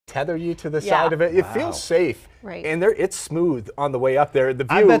tether you to the side of it. It feels safe. Right. And it's smooth on the way up there. The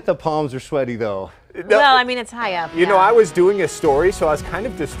view, I bet the palms are sweaty, though. Well, I mean, it's high up. You know, I was doing a story, so I was kind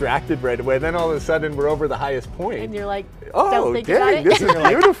of distracted right away. Then all of a sudden, we're over the highest point. And you're like, oh, don't think about dang, it. this is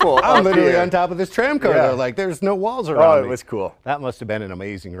beautiful. I'm literally here. on top of this tram car. Yeah. Though. Like, there's no walls around Oh, me. it was cool. That must have been an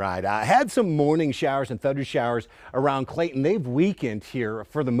amazing ride. I had some morning showers and thunder showers around Clayton. They've weakened here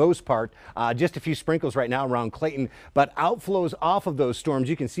for the most part. Just a few sprinkles right now around Clayton, but outflows off of those storms.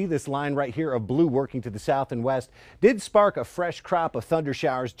 You can see this line right here of blue working to the south and west did spark a fresh crop of thunder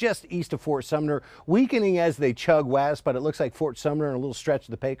showers just east of Fort Sumner, weakening as they chug west, but it looks like Fort Sumner and a little stretch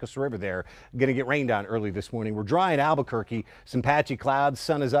of the Pecos River there going to get rained on early this morning. We're dry in Albuquerque, some patchy clouds,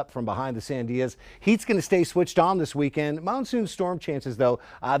 sun is up from behind the Sandias. Heat's going to stay switched on this weekend. Monsoon storm chances, though,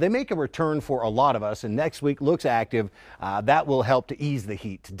 they make a return for a lot of us, and next week looks active. That will help to ease the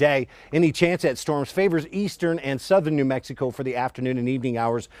heat. Today, any chance at storms favors eastern and southern New Mexico for the afternoon and evening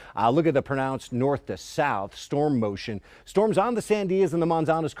hours. Look at the pronounced north to south storm motion. Storms on the Sandias and the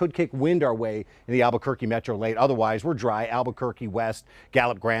Manzanos could kick wind our way in the Albuquerque metro late. Otherwise, we're dry. Albuquerque west,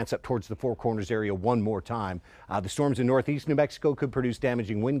 Gallup Grants up towards the Four Corners area one more time. The storms in northeast New Mexico could produce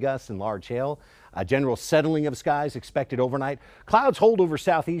damaging wind gusts and large hail. General settling of skies expected overnight. Clouds hold over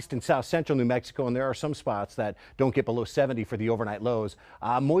southeast and south central New Mexico, and there are some spots that don't get below 70 for the overnight lows.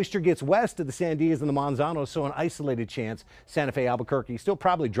 Moisture gets west of the Sandias and the Manzanos, so an isolated chance. Santa Fe, Albuquerque, still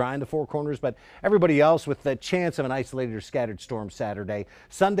probably dry in the Four Corners, but everybody else with the chance of an isolated or scattered storm Saturday.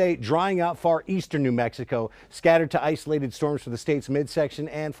 Sunday, drying out far eastern New Mexico, scattered to isolated storms for the state's midsection,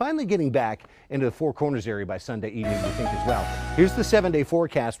 and finally getting back into the Four Corners area by Sunday evening, we think, as well. Here's the 7-day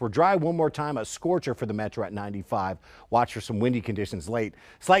forecast. We're dry one more time, a scorcher for the metro at 95. Watch for some windy conditions late.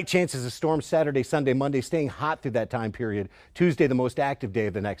 Slight chances of storms Saturday, Sunday, Monday, staying hot through that time period. Tuesday, the most active day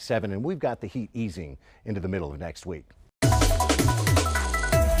of the next 7, and we've got the heat easing into the middle of next week.